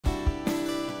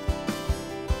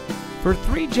For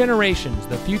 3 generations,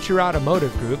 the Future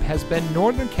Automotive Group has been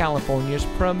Northern California's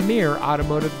premier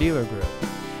automotive dealer group.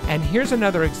 And here's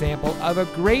another example of a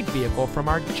great vehicle from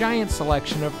our giant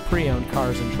selection of pre-owned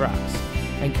cars and trucks.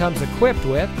 And comes equipped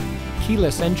with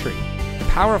keyless entry,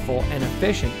 powerful and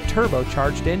efficient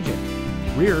turbocharged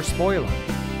engine, rear spoiler,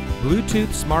 Bluetooth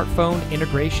smartphone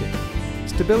integration,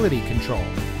 stability control,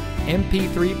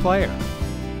 MP3 player,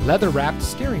 leather-wrapped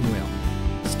steering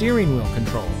wheel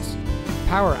controls,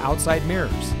 power outside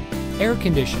mirrors, air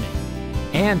conditioning,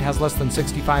 and has less than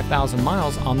 65,000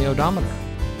 miles on the odometer.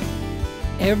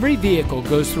 Every vehicle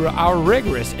goes through our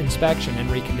rigorous inspection and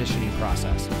reconditioning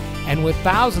process. And with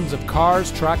thousands of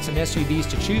cars, trucks, and SUVs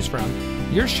to choose from,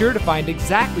 you're sure to find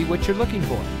exactly what you're looking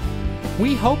for.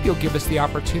 We hope you'll give us the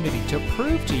opportunity to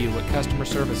prove to you what customer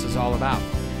service is all about.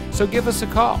 So give us a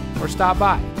call or stop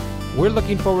by. We're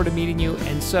looking forward to meeting you,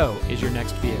 and so is your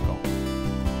next vehicle.